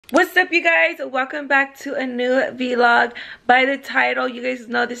What's up, you guys? Welcome back to a new vlog. By the title, you guys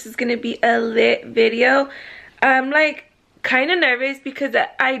know this is gonna be a lit video. I'm like kind of nervous because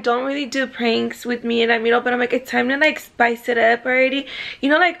I don't really do pranks with me and Ramiro, but I'm like, it's time to like spice it up already. You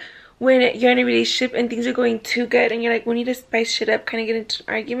know, like when you're in a relationship and things are going too good and you're like, we need to spice shit up, kind of get into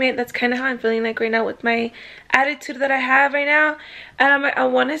an argument. That's kind of how I'm feeling like right now with my attitude that I have right now. And I'm like, I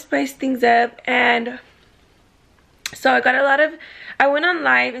want to spice things up. And so I went on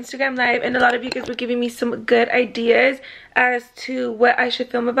live, Instagram live, and a lot of you guys were giving me some good ideas as to what I should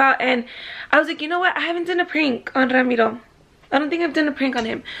film about. And I was like, you know what, I haven't done a prank on Ramiro. I don't think I've done a prank on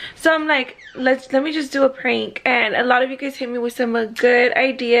him. So I'm like, let me just do a prank. And a lot of you guys hit me with some good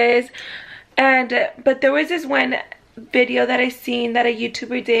ideas. And but there was this one video that I seen that a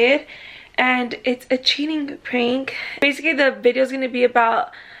YouTuber did, and it's a cheating prank. Basically the video is going to be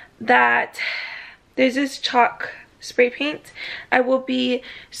about that there's this chalk spray paint. I will be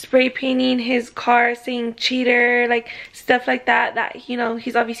spray painting his car saying cheater, like stuff like that, you know,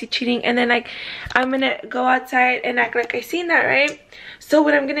 he's obviously cheating. And then like I'm gonna go outside and act like I seen that, right? So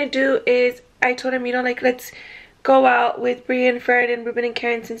what I'm gonna do is I told him, you know, like let's go out with Bree and Fred and Ruben and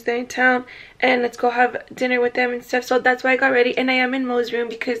Karen since they're in town, and let's go have dinner with them and stuff. So that's why I got ready, and I am in Mo's room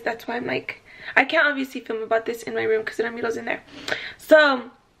because that's why I'm like, I can't obviously film about this in my room because Ramiro's in there. So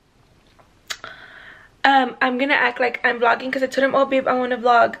I'm gonna act like I'm vlogging because I told him, oh babe, I want to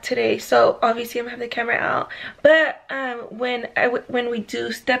vlog today. So obviously I'm gonna have the camera out. But when we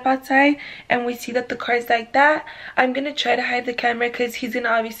do step outside and we see that the car is like that, I'm gonna try to hide the camera because he's gonna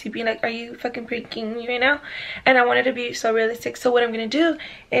obviously be like, are you fucking pranking me right now? And I want it to be so realistic. So what I'm gonna do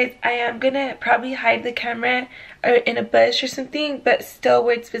is I am gonna probably hide the camera in a bush or something, but still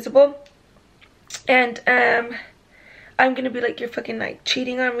where it's visible. And I'm gonna be like, you're fucking like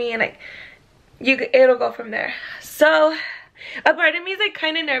cheating on me, and like it'll go from there. So a part of me is like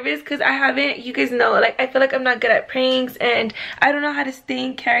kind of nervous because I haven't, you guys know, like I feel like I'm not good at pranks and I don't know how to stay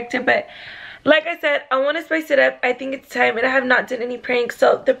in character. But like I said, I want to spice it up. I think it's time, and I have not done any pranks,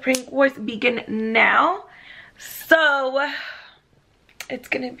 so the prank wars begin now. So it's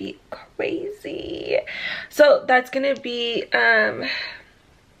gonna be crazy. So that's gonna be I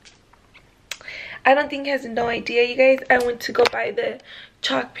don't think he has no idea, you guys. I went to go buy the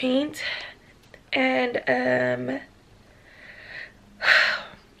chalk paint, and I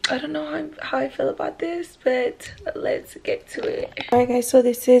don't know how I feel about this, but let's get to it. Alright guys, so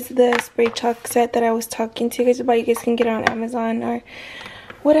this is the spray chalk set that I was talking to you guys about. You guys can get it on Amazon or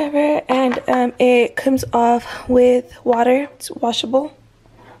whatever, and it comes off with water. It's washable,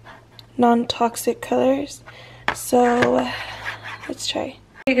 non-toxic colors. So let's try.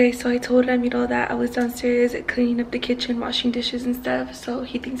 Okay guys, so I told him, you know, that I was downstairs cleaning up the kitchen, washing dishes and stuff, so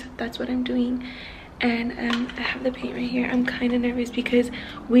he thinks that that's what I'm doing. And I have the paint right here. I'm kind of nervous because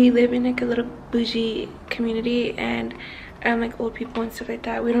we live in like a little bougie community, and like old people and stuff like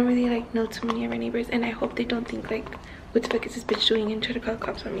that. We don't really like know too many of our neighbors, and I hope they don't think like, what the fuck is this bitch doing, and try to call the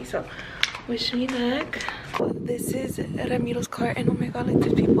cops on me. So wish me luck. This is Ramiro's car, and oh my god, like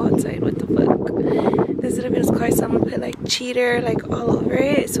there's people outside. What the fuck? This is Ramiro's car, so I'm gonna put like cheater like all over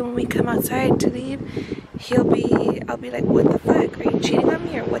it, so when we come outside to leave, I'll be like, what the fuck, are you cheating on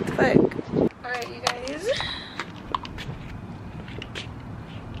me or what the fuck? Alright you guys,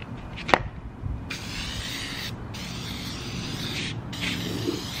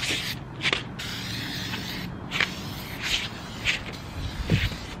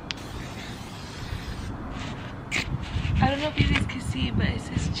 I don't know if you guys can see, but it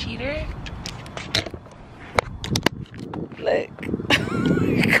says cheater. Look.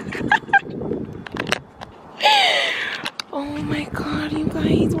 Oh my god, you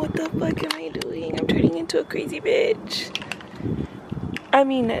guys, what the fuck am I doing? I'm turning into a crazy bitch. I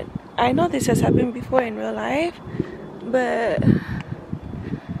mean, I know this has happened before in real life, but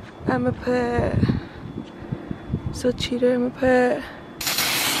I'm gonna put, so cheater, I'm gonna put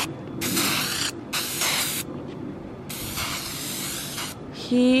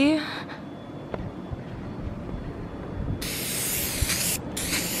he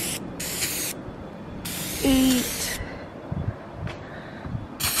ate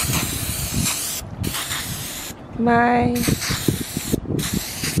my,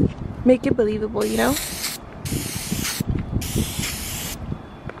 make it believable, you know,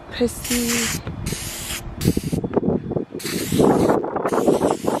 pussy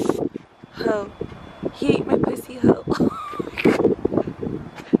hoe. He ate my pussy hoe.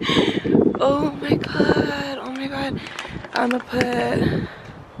 Oh my god, oh my god. I'm gonna put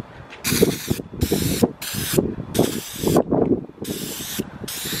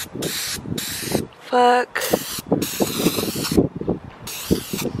fuck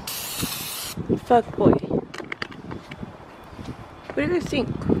fuck boy. What do you guys think?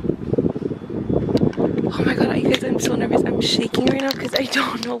 Oh my god, you guys, I'm so nervous. I'm shaking right now because I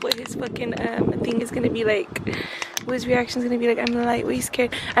don't know what his fucking thing is gonna be like. What his reaction is gonna be like. I'm lightweight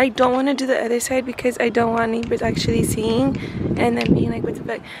scared. I don't want to do the other side because I don't want neighbors actually seeing and then being like, what the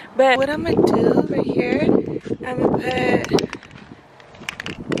fuck. But what I'm gonna do right here, I'm gonna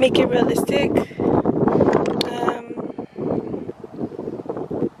make it realistic.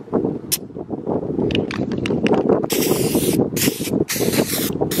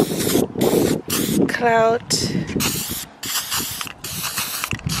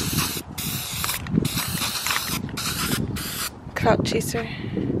 Clout chaser.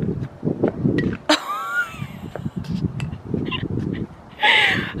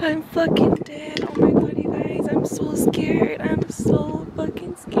 I'm fucking dead. Oh my god, you guys, I'm so scared. I'm so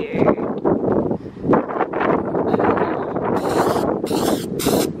fucking scared.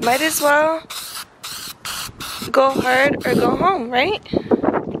 Might as well go hard or go home, right?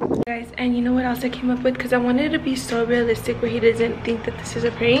 Guys, and you know what else I came up with? Because I wanted to be so realistic where he doesn't think that this is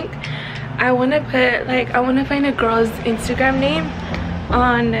a prank. I want to put, like, I want to find a girl's Instagram name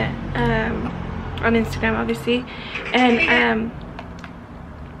on Instagram, obviously, and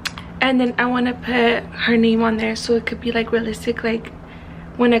then I want to put her name on there so it could be like realistic. Like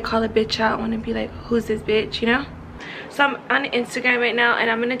when I call a bitch out, I want to be like, who's this bitch, you know? So I'm on Instagram right now, and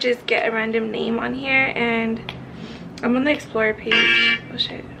I'm gonna just get a random name on here, and I'm on the Explorer page. Oh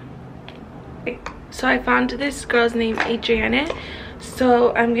shit. Okay. So I found this girl's name, Adriana.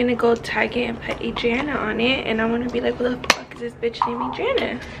 So I'm gonna go tag it and put Adriana on it, and I want to be like, what the fuck is this bitch named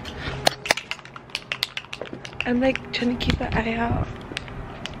Adriana? I'm like trying to keep an eye out.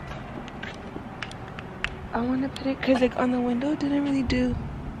 I want to put it because like on the window it didn't really do.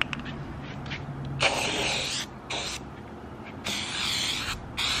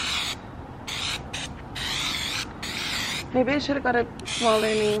 Maybe I should have got a smaller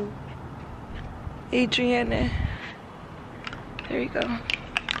name. Adriana. There we go. Oh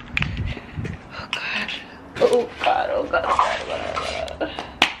god. Oh god, oh god, oh god.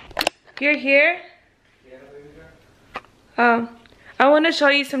 You're here? I want to show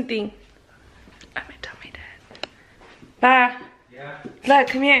you something. I'm gonna tell my dad. Pa. Yeah. Look,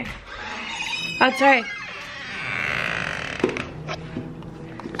 come here. Outside.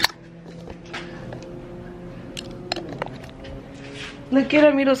 Look at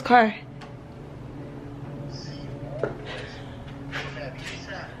Ramiro's car.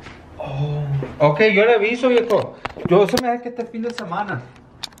 Oh, ok, yo le aviso, viejo. Yo se me da que este fin de semana.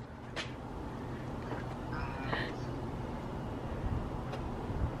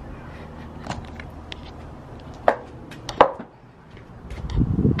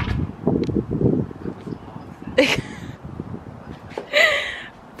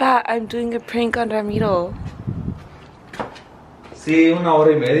 Pa, I'm doing a prank on Ramiro. Sí, 1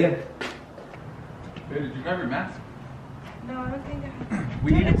 hora y media. Hey, did you grab your mask? No, I don't think I have.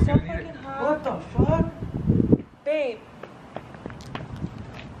 We need it. It's so fucking hot. What the fuck? Babe.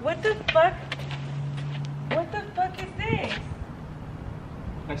 What the fuck? What the fuck is this?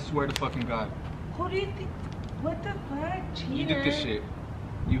 I swear to fucking God. Who do you think? What the fuck? Cheater. You did this shit.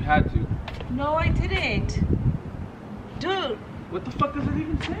 You had to. No, I didn't. Dude. What the fuck does it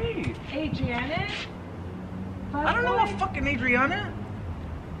even say? Adriana? I don't know what fucking Adriana.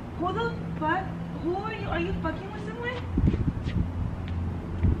 Who the fuck? Who are you? Are you fucking with someone?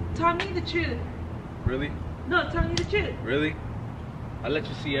 Tell me the truth. Really? No, tell me the truth. Really? I let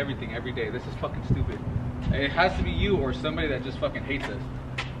you see everything every day. This is fucking stupid. It has to be you or somebody that just fucking hates us.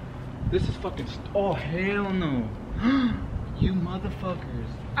 This is fucking oh, hell no. You motherfuckers.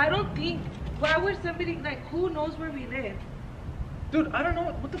 I don't think. Why would somebody, like, who knows where we live? Dude, I don't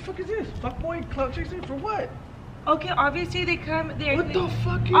know. What the fuck is this? Fuckboy clout chaser for what? Okay, obviously they come. What the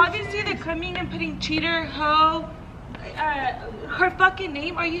fuck is obviously this? they're coming and putting cheater, hoe, her fucking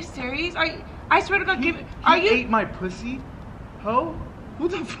name. Are you serious? I swear to God, are you? Ate my pussy, hoe? Who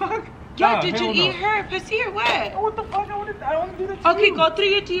the fuck? Yeah, Nah, did you eat her pussy or what? What the fuck? I want to do that to Okay, you. go through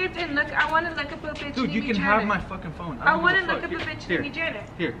your tears and look. I want to look up a bitch. Dude, you can have my fucking phone. I want to look up a bitch named Janet.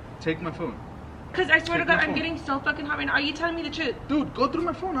 Here, take my phone. Cause I swear to God, I'm getting so fucking hot right now. Are you telling me the truth? Dude, go through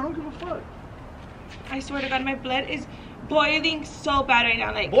my phone. I don't give a fuck. I swear to God, my blood is boiling so bad right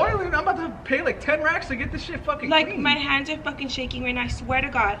now. Like boiling? I'm about to pay like 10 racks to get this shit fucking like clean. My hands are fucking shaking right now. I swear to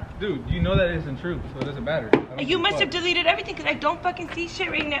God. Dude, you know that isn't true, so it doesn't matter. You must have deleted everything because I don't fucking see shit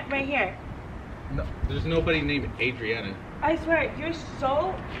right now, right here. No, there's nobody named Adriana. I swear, you're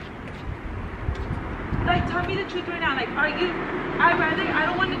so. Like, tell me the truth right now. Like, are you? I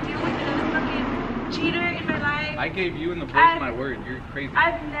don't want to deal with another fucking cheater in my life. I gave you and the boys my word. You're crazy.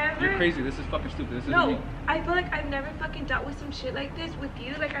 I've never. You're crazy. This is fucking stupid. This No, isn't me. I feel like I've never fucking dealt with some shit like this with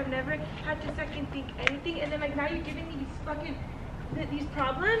you. Like I've never had to second think anything, and then like now you're giving me these fucking these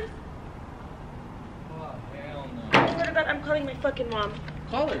problems. Oh hell no. I swear to God, I'm calling my fucking mom.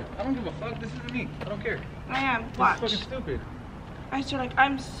 Call her. I don't give a fuck. This isn't me. I don't care. I am. This Watch. is fucking stupid. I swear, like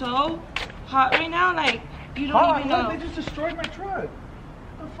I'm so hot right now. Like you don't even know. They just destroyed my truck.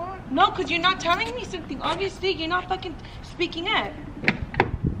 What the fuck? No, cause you're not telling me something. Obviously, you're not fucking speaking up.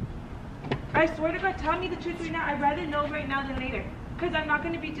 I swear to God, tell me the truth right now. I'd rather know right now than later. Cause I'm not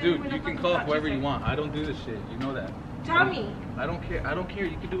gonna be dealing with Dude, you a can fucking call clout whoever chaser. you want. I don't do this shit. You know that. Tell me. I don't care. I don't care.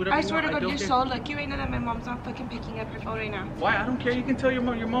 You can do whatever I you swear want. to God, you're care. so lucky right now that my mom's not fucking picking up her phone right now. Why? I don't care. You can tell your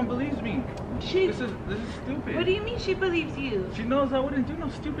mom. Your mom believes me. This is stupid. What do you mean she believes you? She knows I wouldn't do no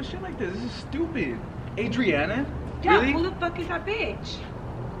stupid shit like this. This is stupid. Adriana? Yeah, Really? who the fuck is that bitch?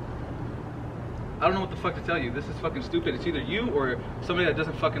 I don't know what the fuck to tell you. This is fucking stupid. It's either you or somebody that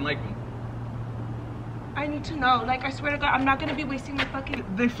doesn't fucking like me. I need to know. Like, I swear to God, I'm not gonna be wasting my fucking...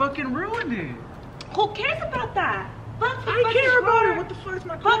 They fucking ruined it. Who cares about that? Fuck the I fucking care about car. it. What the fuck is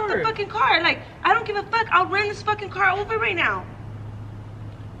my car? Fuck the fucking car. Like, I don't give a fuck. I'll run this fucking car over right now.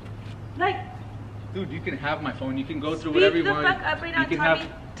 Like... Dude, you can have my phone. You can go through whatever you want. Speak the fuck up right now. You can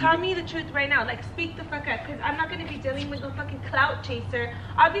Tell me the truth right now. Like, speak the fuck up. Because I'm not going to be dealing with no fucking clout chaser.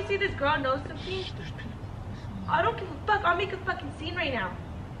 Obviously, this girl knows something. I don't give a fuck. I'll make a fucking scene right now.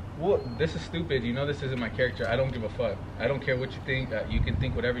 Well, this is stupid. You know this isn't my character. I don't give a fuck. I don't care what you think. You can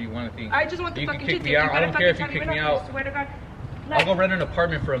think whatever you want to think. I just want the you fucking can kick truth. me out. I don't care if you kick me out. I swear to God. I'll go rent an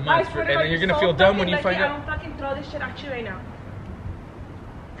apartment for a month, I swear and to God, then you're gonna so feel dumb when fucking you find lucky out. I don't fucking throw this shit at you right now.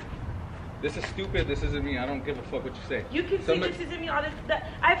 This is stupid. This isn't me. I don't give a fuck what you say. You can say this isn't me all this.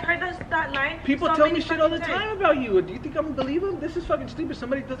 I've heard that line. People so tell many me shit all the fucking time times. about you. Do you think I'm gonna believe them? This is fucking stupid.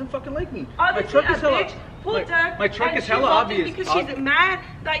 Somebody doesn't fucking like me. Obviously, my truck is hella. Bitch pulled up my truck and is she hella walked in obvious. because she's mad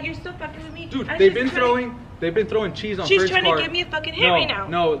that you're still fucking with me. Dude, and they've she's been throwing cheese on She's Fern's car. trying to give me a fucking hit right now.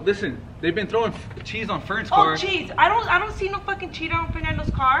 No, listen. They've been throwing cheese on Fern's car. Oh, cheese! I don't see no fucking cheater on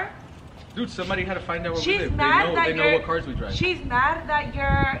Fernando's car. Dude, somebody had to find out where She's we live. mad that They know what cars we drive. She's mad that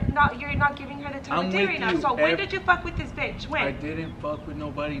you're not giving her the time of day right now. So when did you fuck with this bitch? When? I didn't fuck with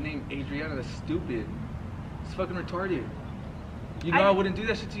nobody named Adriana. That's stupid. It's fucking retarded. You know I wouldn't do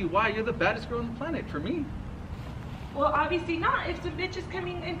that shit to you. Why? You're the baddest girl on the planet for me. Well, obviously not. If some bitch is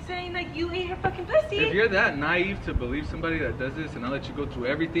coming and saying like you ate her fucking pussy. If you're that naive to believe somebody that does this and I'll let you go through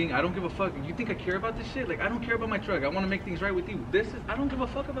everything, I don't give a fuck. You think I care about this shit? Like, I don't care about my truck. I want to make things right with you. I don't give a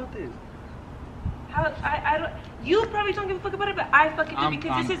fuck about this. I don't. You probably don't give a fuck about it, but I fucking do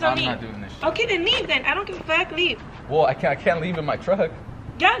because this is on me. I'm not doing this shit. Okay, then leave. Then I don't give a fuck. Leave. Well, I can't leave in my truck.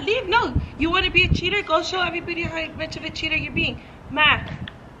 Yeah, leave. No, you want to be a cheater? Go show everybody how much of a cheater you're being. Matt.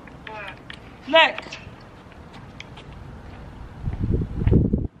 Look.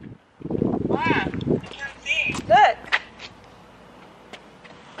 Wow, I can't see. Look.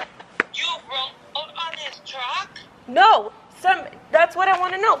 You rode on his truck? No. That's what I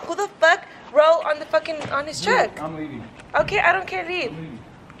want to know. Who the fuck rode on his truck? I'm leaving. Okay, I don't care. Leave. I'm leaving.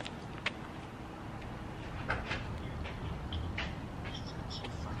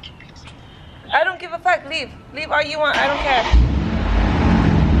 I don't give a fuck. Leave. Leave all you want. I don't care.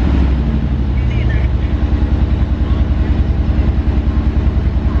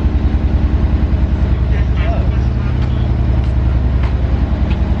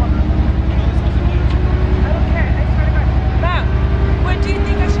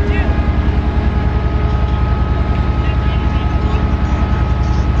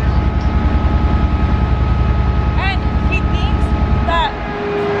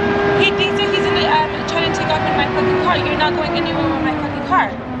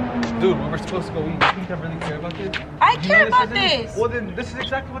 Dude, we were supposed to go eat. You think I really care about this? I care about this. Well, then this is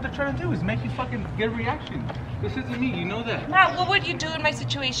exactly what they're trying to do, is make you fucking get a reaction. This isn't me, you know that. Matt, what would you do in my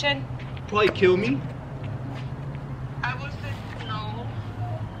situation? Probably kill me. I would say no.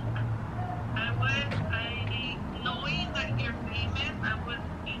 Knowing that you're famous, I would,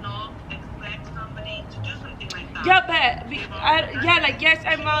 expect somebody to do something like that. Yeah, yes,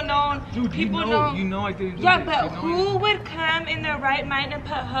 I'm well known. Dude, people you know I didn't do yeah, this. but you know who would come in their right mind and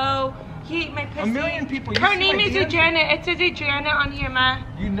put my pussy? A million people. Her name is Adriana. It says Adriana on here, man.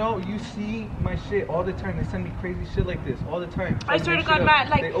 You see my shit all the time. They send me crazy shit like this all the time. I swear to God, Matt,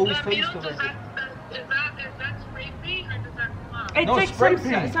 like, they always tell you stuff like this. Is that spray paint or does that come out? It's No, like spray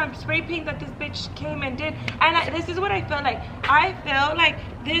paint. some spray paint that this bitch came and did. And this is what I feel like. I feel like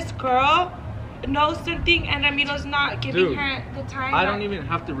this girl knows something and Ramiro's not giving Dude, her the time. I don't even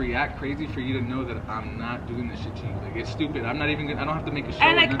have to react crazy for you to know that I'm not doing this shit to you. Like, it's stupid. I'm not even gonna, I don't have to make a show.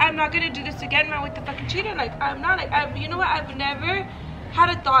 And like, I'm not gonna do this again, man, with the fucking cheater. Like, I'm not. Like, you know what? I've never had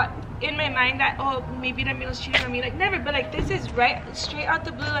a thought in my mind that, oh, maybe Ramiro's cheating on me. Like, never. But like, this is right straight out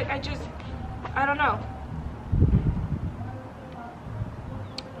the blue. Like, I don't know.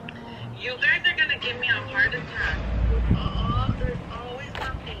 You guys are gonna give me a heart attack. There's always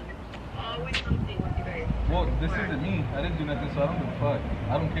something. Always something with you guys. Well, this isn't me. I didn't do nothing, so I don't give a fuck.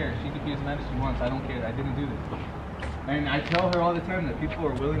 I don't care. She could be as mad as she wants. I don't care. I didn't do this. And I tell her all the time that people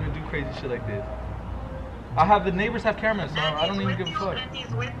are willing to do crazy shit like this. The neighbors have cameras, so I don't even give a fuck. And he's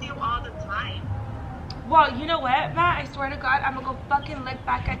with you all the time. Well, you know what, Matt? I swear to God, I'm gonna go fucking look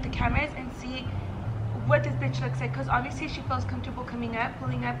back at the cameras and see what this bitch looks like. Because obviously she feels comfortable coming up,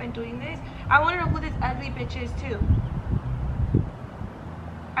 pulling up, and doing this. I want to know who this ugly bitch is, too.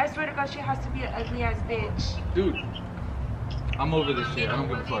 I swear to God, she has to be an ugly ass bitch. Dude, I'm over this shit. I don't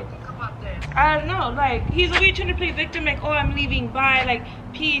give a fuck. I don't know, like, he's over here trying to play victim, like, oh, I'm leaving, bye, like,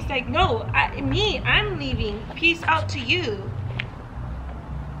 peace. Like, no, I'm leaving. Peace out to you.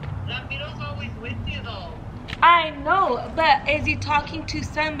 Ramiro's always with you, though. I know, but is he talking to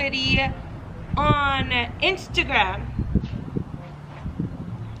somebody on Instagram?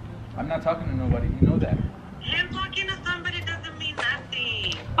 I'm not talking to nobody. You know that. Him talking to somebody doesn't mean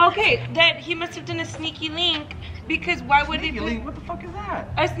nothing. Okay, then he must have done a sneaky link, because why would Sneaky it link? What the fuck is that?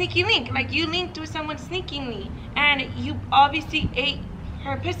 a sneaky link? Like, you linked with someone sneakingly, and you obviously ate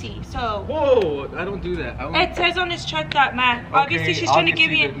her pussy, so. Whoa, I don't do that. It says on his truck that, man. Obviously, she's trying to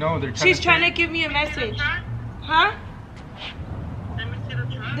give me. She's trying to give me a message. Huh? Let me see the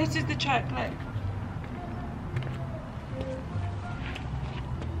truck. This is the truck. Look.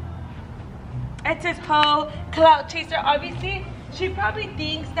 It says ho clout chaser. Obviously, she probably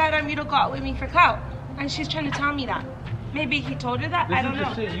thinks that Ramiro got with me for clout, and she's trying to tell me that. Maybe he told her that. I don't know. This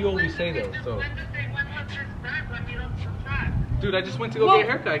is the shit you always say though. So. When was this back? Ramiro's truck. Dude, I just went to go get a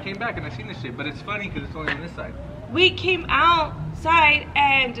haircut. I came back and I seen this shit, but it's funny because it's only on this side. We came outside,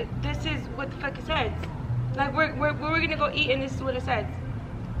 and this is what the fuck it says. Like, we're gonna go eat, and this is what it says.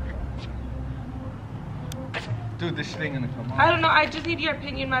 Dude, this shit ain't gonna come on. I don't know. I just need your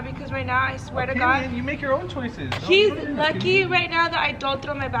opinion, man, because right now, I swear to God, Man, you make your own choices. he's lucky right now that I don't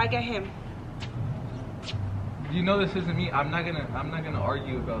throw my bag at him. You know this isn't me. I'm not gonna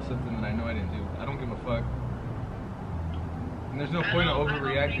argue about something that I know I didn't do. I don't give a fuck. And there's no point of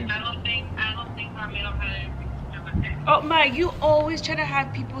overreacting. I don't think Ramiro had anything to do with it. Oh my, you always try to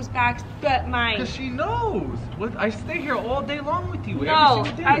have people's backs, but mine. Cause she knows. What I stay here all day long with you. No, every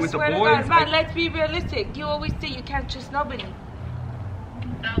single day I with swear the to boys. God, man, let's be realistic. You always say you can't trust nobody.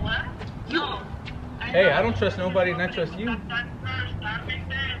 Now what? No. Hey, I don't trust nobody, and I trust you. That makes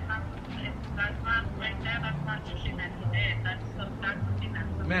sense. That's not right there. That's not something that he did. That's something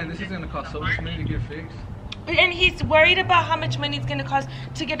that's. Man, this is gonna cost so much money to get fixed. And he's worried about how much money it's gonna cost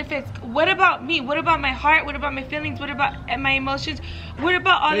to get it fixed. What about me? What about my heart? What about my feelings? What about my emotions? What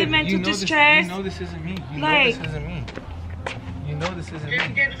about all the mental distress? You know this isn't me. You Like- know this isn't me. You know this isn't Just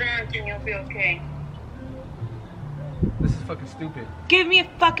me. get drunk and you'll be okay. This is fucking stupid. Give me a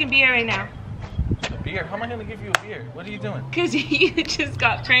fucking beer right now. A beer? How am I gonna give you a beer? What are you doing? Cause you just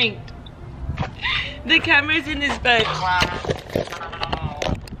got pranked. The camera's in his bed. Wow.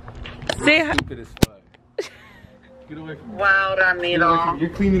 Say hi. Stupid as fuck. Get away from me. Wow, Get away from me. Ramiro. You're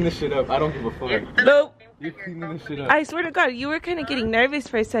cleaning this shit up. I don't give a fuck. Nope. You're cleaning this shit up. I swear to God, you were kind of getting nervous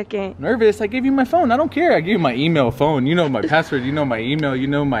for a second. Nervous? I gave you my phone. I don't care. I gave you my email, phone. You know my password. You know my email. You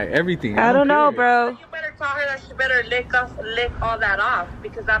know my everything. I don't know, care. bro. You better tell her that she better lick all that off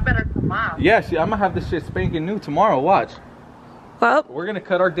because that better come off. Yeah, I'm gonna have this shit spanking new tomorrow. Watch. Well, We're gonna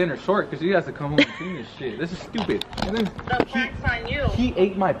cut our dinner short because he has to come home and clean this shit. This is stupid. And then The prank's on you. he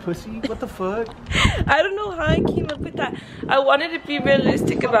ate my pussy. What the fuck? I don't know how I came up with that. I wanted to be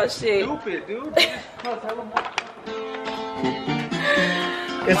realistic about shit. Stupid, dude.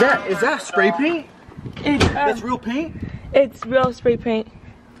 Is that spray paint? That's real paint? It's real spray paint.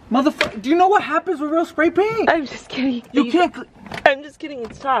 Motherfucker, do you know what happens with real spray paint? I'm just kidding. You can't. I'm just kidding.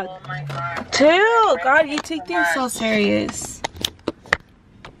 It's chalk. Oh my God. Chill. God, you take things so serious.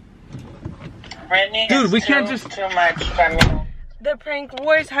 Brittany, Dude, it's we can't too just- much, Ramiro. The prank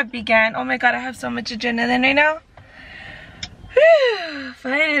wars have begun. Oh my God, I have so much adrenaline right now. Whew,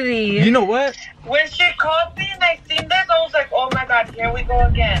 finally. You know what? When she called me and I seen this, I was like, oh my God, here we go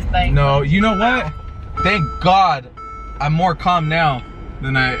again. Like, No, you know what? Thank God I'm more calm now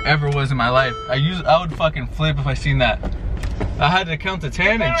than I ever was in my life. I would fucking flip if I seen that. I had to count to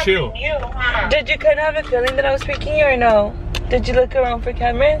 10 and chill. You, huh? Did you kind of have a feeling that I was freaking you or no? Did you look around for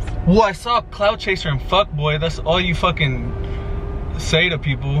cameras? Well, I saw Cloud Chaser and Fuckboy. That's all you fucking say to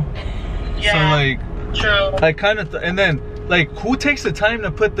people. Yeah. So like, True. I kind of, and then like, who takes the time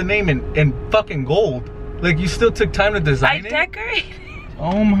to put the name in fucking gold? Like, you still took time to design it? I decorated.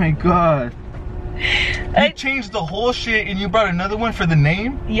 Oh my god. You changed the whole shit and you brought another one for the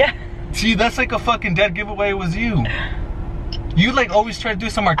name? Yeah. See, that's like a fucking dead giveaway. It was you. You like always try to do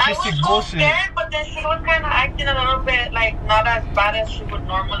some artistic bullshit. I was so scared, but then she was kind of acting a little bit like not as bad as she would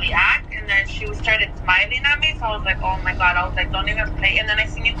normally act, and then she started smiling at me, so I was like, oh my god, I was like, don't even play. And then I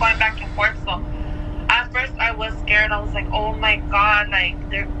seen you going back and forth, so at first I was scared. I was like, oh my god, like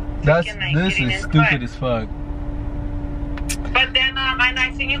they're freaking, like, this getting is into stupid it. as fuck. But then and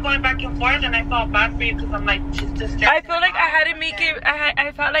I seen you going back and forth, and I felt bad for you because I'm like, she's just. I feel like I had to make it.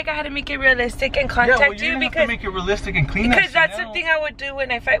 I felt like I had to make it realistic and contact you have because to make it realistic and clean because that that's the thing I would do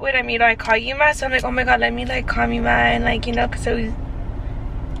when I fight with Ramiro. I call you ma, so I'm like, oh my god, let me like call me ma, and like, you know, because I was.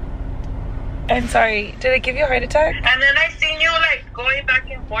 I'm sorry. Did I give you a heart attack? And then I seen you like going back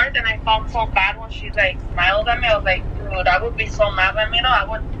and forth, and I felt so bad when she like smiled at me. I was like, dude, I would be so mad at me. I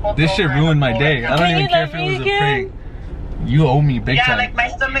would. This shit ruined my day. I don't even care if it was a prank. You owe me big time. Yeah, like my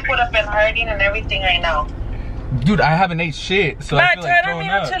stomach would have been hurting and everything right now. Dude, I haven't ate shit, so I feel like tell throwing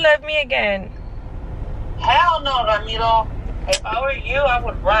Ramiro up. to love me again. Hell no, Ramiro. If I were you, I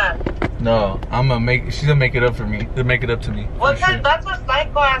would run. No, she's gonna make it up for me. To make it up to me. What kind? That's what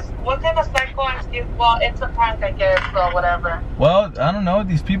psycho ass. What kind of psycho ass gives? Well, it's a prank, I guess, or whatever. Well, I don't know.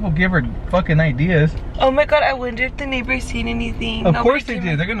 These people give her fucking ideas. Oh my god, I wonder if the neighbors seen anything. Of course they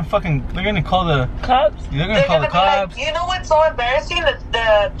did. They're gonna call the cops. They're gonna call the cops. Like, you know what's so embarrassing?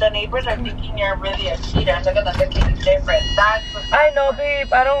 That the neighbors are thinking you're really a cheater. They're gonna look at you different. That's what I know,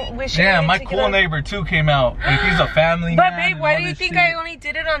 babe. I don't wish. Yeah, my cool neighbor too came out. Like, he's a family man. But babe, why do you think I only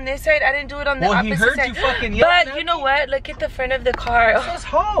did it on this side? I didn't do it on the opposite side. Well, he heard you fucking yelling. But you know what? Look at the front of the car. It says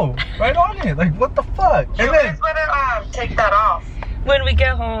ho right on it. Like, what the fuck? You guys better take that off when we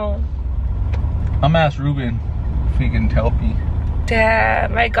get home. I'm gonna ask Ruben if he can help me.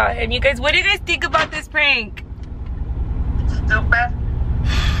 Damn, I got him. You guys, what do you guys think about this prank? Stupid.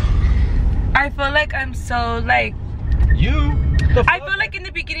 I feel like I'm so like. I feel like in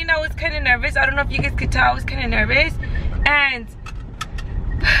the beginning I was kind of nervous. I don't know if you guys could tell I was kind of nervous,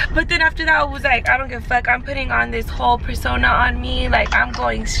 but then after that I was like, I don't give a fuck. I'm putting on this whole persona on me. Like, I'm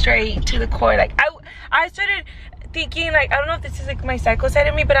going straight to the core. Like, I started thinking, like, I don't know if this is like my psycho side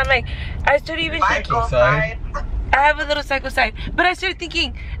of me, but I'm like, I started even thinking, I have a little psycho side, but I started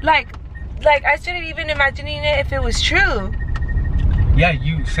thinking like I started even imagining it if it was true. Yeah,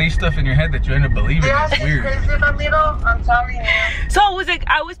 you say stuff in your head that you end up believing. Yeah, it's weird. I'm telling you. So I was like,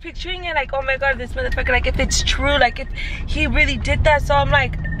 I was picturing it like, oh my god, this motherfucker, like if it's true, like if he really did that. So I'm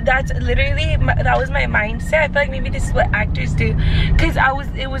like, that's literally, that was my mindset. I feel like maybe this is what actors do. Because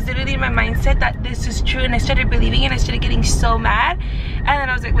it was literally my mindset that this is true, and I started believing it, I started getting so mad. And then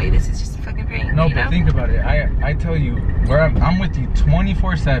I was like, wait, this is just a fucking prank. No, but think about it. I tell you, where I'm with you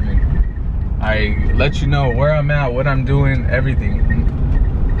 24/7. I let you know where I'm at, what I'm doing, everything.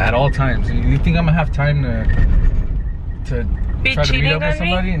 At all times. You think I'm gonna have time to try to meet up with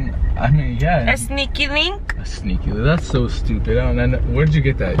somebody? And, I mean, yeah. A sneaky link? A sneaky link. That's so stupid. I don't know. Where did you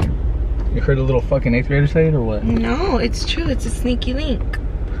get that? You heard a little fucking 8th grader say it or what? No, it's true. It's a sneaky link.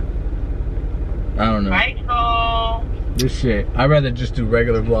 I don't know. Michael. This shit. I'd rather just do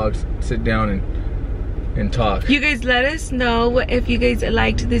regular vlogs, sit down and talk. You guys let us know if you guys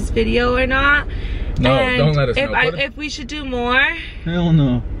liked this video or not. No, and don't let us know. If we should do more hell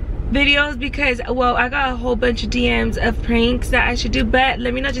no videos, because well, I got a whole bunch of DMs of pranks that I should do, but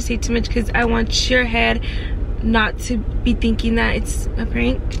let me not just say too much because I want your head not to be thinking that it's a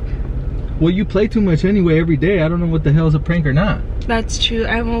prank. Well, you play too much anyway every day. I don't know what the hell is a prank or not. That's true.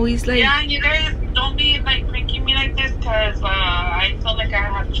 I'm always like, yeah, you guys don't be like pranking me like this, because I feel like I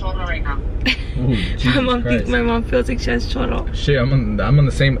have children right now. Ooh, my mom feels like she has choro. Shit, I'm on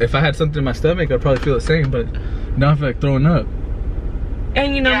the same. If I had something in my stomach, I'd probably feel the same. But now I feel like throwing up.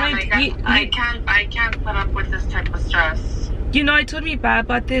 And you know, yeah, I can't put up with this type of stress. You know, I told me bad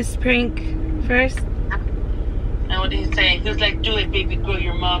about this prank first. And what did he say? He was like, "Do it, baby girl.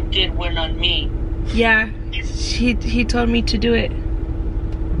 Your mom did win on me." Yeah, he told me to do it.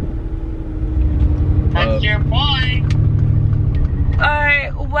 That's your boy.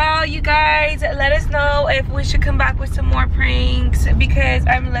 Alright, well, you guys, let us know if we should come back with some more pranks, because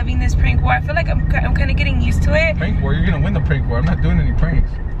I'm loving this prank war. I feel like I'm kind of getting used to it. Prank war? You're gonna win the prank war. I'm not doing any pranks.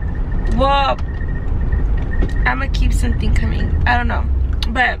 Well, I'm gonna keep something coming. I don't know,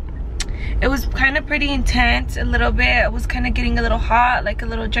 but it was kind of pretty intense a little bit. It was kind of getting a little hot, like a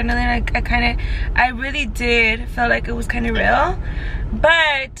little adrenaline. I really did feel like it was kind of real.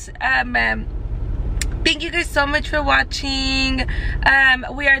 But thank you guys so much for watching.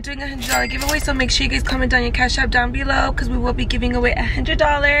 We are doing a $100 giveaway, so make sure you guys comment down your Cash App down below, because we will be giving away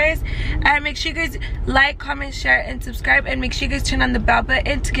 $100. And make sure you guys like, comment, share, and subscribe, and make sure you guys turn on the bell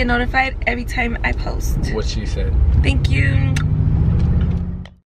button to get notified every time I post. What she said. Thank you.